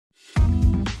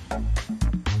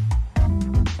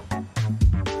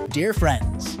Dear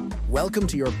friends, welcome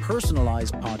to your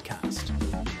personalized podcast.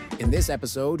 In this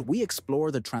episode, we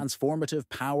explore the transformative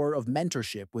power of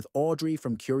mentorship with Audrey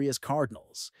from Curious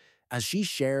Cardinals, as she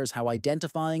shares how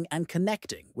identifying and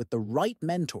connecting with the right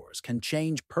mentors can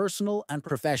change personal and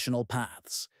professional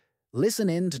paths. Listen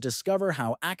in to discover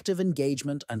how active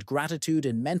engagement and gratitude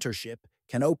in mentorship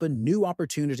can open new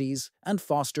opportunities and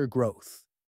foster growth.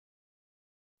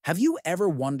 Have you ever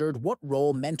wondered what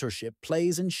role mentorship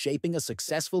plays in shaping a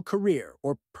successful career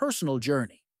or personal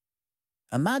journey?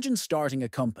 Imagine starting a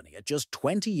company at just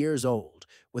 20 years old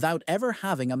without ever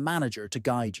having a manager to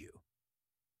guide you.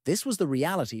 This was the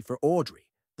reality for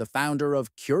Audrey, the founder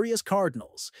of Curious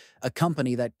Cardinals, a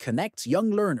company that connects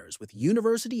young learners with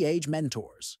university-age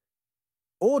mentors.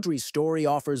 Audrey's story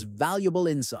offers valuable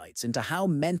insights into how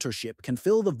mentorship can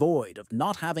fill the void of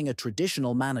not having a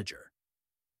traditional manager.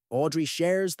 Audrey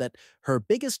shares that her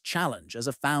biggest challenge as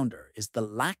a founder is the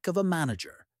lack of a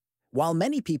manager. While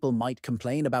many people might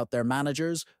complain about their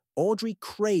managers, Audrey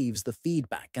craves the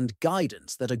feedback and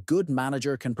guidance that a good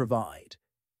manager can provide.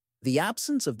 The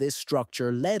absence of this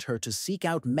structure led her to seek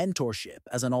out mentorship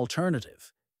as an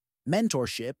alternative.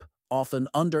 Mentorship, often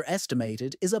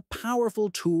underestimated, is a powerful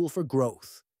tool for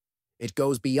growth. It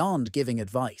goes beyond giving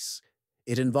advice.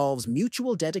 It involves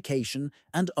mutual dedication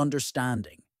and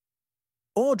understanding.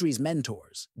 Audrey's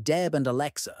mentors, Deb and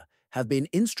Alexa, have been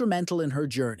instrumental in her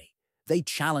journey. They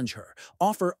challenge her,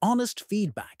 offer honest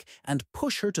feedback, and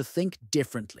push her to think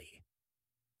differently.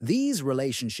 These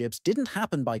relationships didn't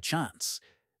happen by chance.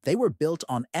 They were built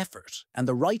on effort and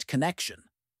the right connection.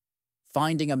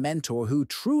 Finding a mentor who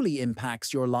truly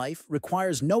impacts your life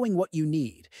requires knowing what you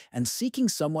need and seeking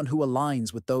someone who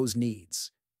aligns with those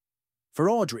needs. For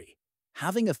Audrey,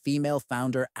 having a female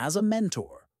founder as a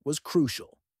mentor was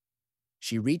crucial.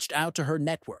 She reached out to her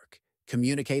network,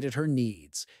 communicated her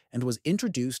needs, and was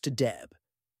introduced to Deb.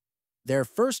 Their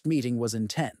first meeting was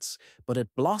intense, but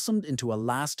it blossomed into a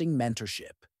lasting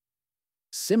mentorship.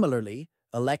 Similarly,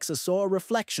 Alexa saw a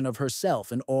reflection of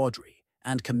herself in Audrey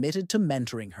and committed to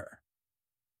mentoring her.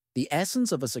 The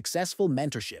essence of a successful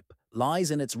mentorship lies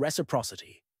in its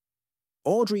reciprocity.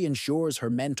 Audrey ensures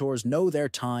her mentors know their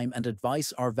time and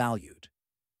advice are valued.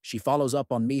 She follows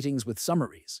up on meetings with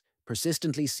summaries,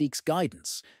 persistently seeks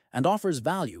guidance, and offers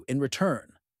value in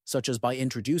return, such as by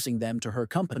introducing them to her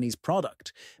company's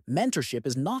product. Mentorship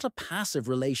is not a passive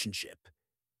relationship.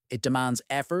 It demands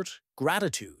effort,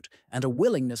 gratitude, and a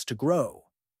willingness to grow.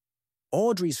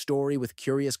 Audrey's story with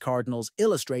Curious Cardinals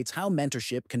illustrates how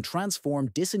mentorship can transform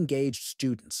disengaged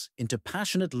students into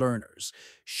passionate learners,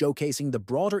 showcasing the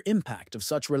broader impact of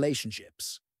such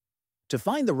relationships. To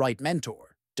find the right mentor,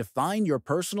 define your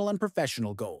personal and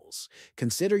professional goals,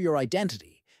 consider your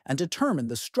identity, and determine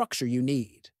the structure you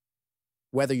need.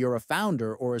 Whether you're a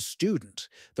founder or a student,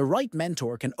 the right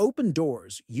mentor can open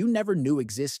doors you never knew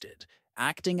existed,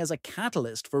 acting as a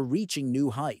catalyst for reaching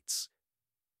new heights.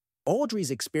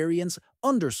 Audrey's experience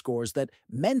underscores that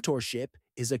mentorship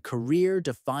is a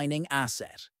career-defining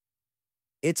asset.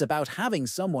 It's about having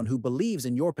someone who believes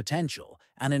in your potential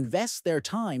and invests their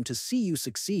time to see you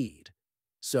succeed.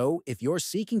 So, if you're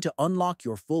seeking to unlock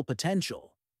your full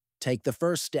potential, take the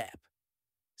first step.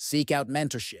 Seek out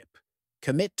mentorship,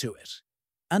 commit to it,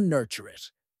 and nurture it.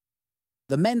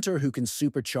 The mentor who can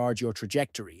supercharge your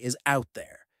trajectory is out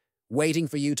there, waiting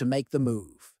for you to make the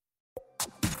move.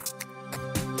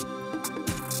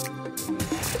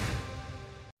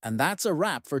 And that's a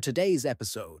wrap for today's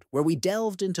episode, where we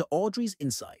delved into Audrey's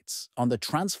insights on the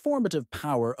transformative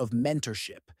power of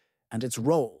mentorship and its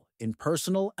role in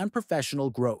personal and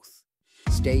professional growth.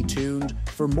 Stay tuned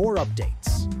for more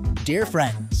updates. Dear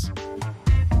friends,